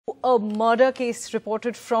a murder case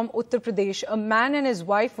reported from Uttar Pradesh. A man and his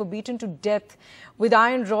wife were beaten to death with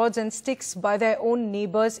iron rods and sticks by their own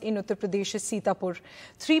neighbours in Uttar Pradesh Sitapur.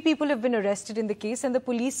 3 people have been arrested in the case, and the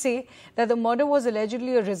police say that the murder was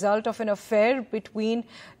allegedly a result of an affair between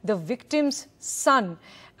the victim's son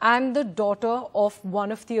and the daughter of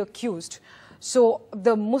one of the accused. So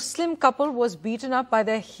the Muslim couple was beaten up by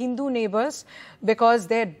their Hindu neighbours because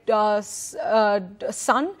their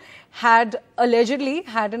son had allegedly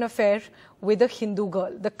had an affair with a Hindu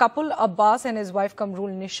girl. The couple, Abbas and his wife Kamrul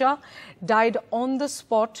Nisha, died on the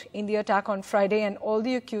spot in the attack on Friday, and all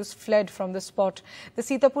the accused fled from the spot. The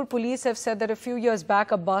Sitapur police have said that a few years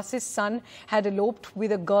back, Abbas's son had eloped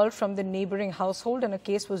with a girl from the neighbouring household, and a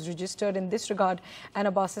case was registered in this regard, and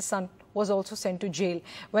Abbas's son was also sent to jail.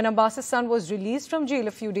 When Abbas's son was released from jail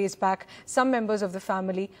a few days back, some members of the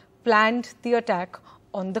family planned the attack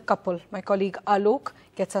on the couple. My colleague Elopes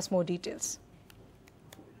gets us more details.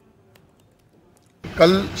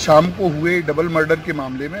 कल शाम को हुए double murder के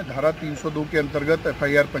मामले में धारा 302 के अंतर्गत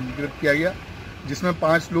एफआईआर पंजीकृत किया गया, जिसमें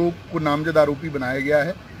 5 लोग को नामजद आरोपी बनाया गया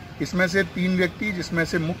है। इसमें से 3 व्यक्ति, जिसमें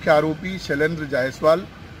से मुख्य आरोपी शैलेंद्र जायसवाल,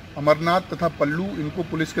 अमरनाथ तथा पल्लू, इनको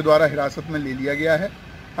पुलिस के द्वारा हिरासत में ले लिया गया है।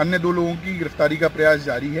 अन्य 2 लोगों की गिरफ्तारी का प्रयास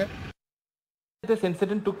जारी है। This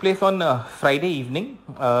incident took place on Friday evening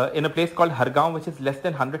in a place called Hargaon, which is less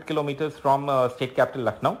than 100 kilometers from state capital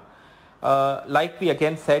Lucknow. Like we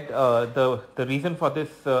again said, the reason for this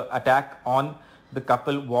attack on the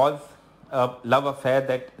couple was a love affair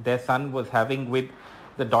that their son was having with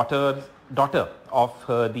the daughter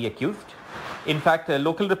of the accused. In fact,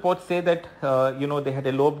 local reports say that they had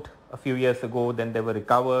eloped a few years ago, then they were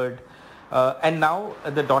recovered, and now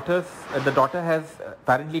the daughter has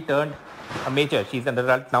apparently turned a major. She's an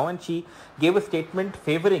adult now, and she gave a statement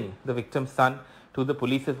favoring the victim's son to the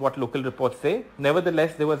police, is what local reports say.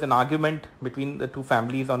 Nevertheless, there was an argument between the 2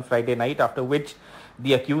 families on Friday night, after which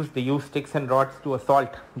the accused, they used sticks and rods to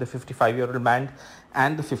assault the 55-year-old man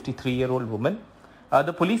and the 53-year-old woman.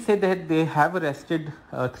 The police say that they have arrested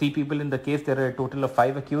 3 people in the case. There are a total of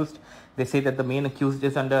 5 accused. They say that the main accused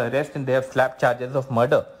is under arrest, and they have slapped charges of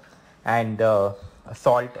murder and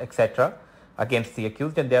assault, etc. against the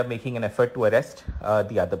accused, and they are making an effort to arrest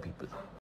the other people.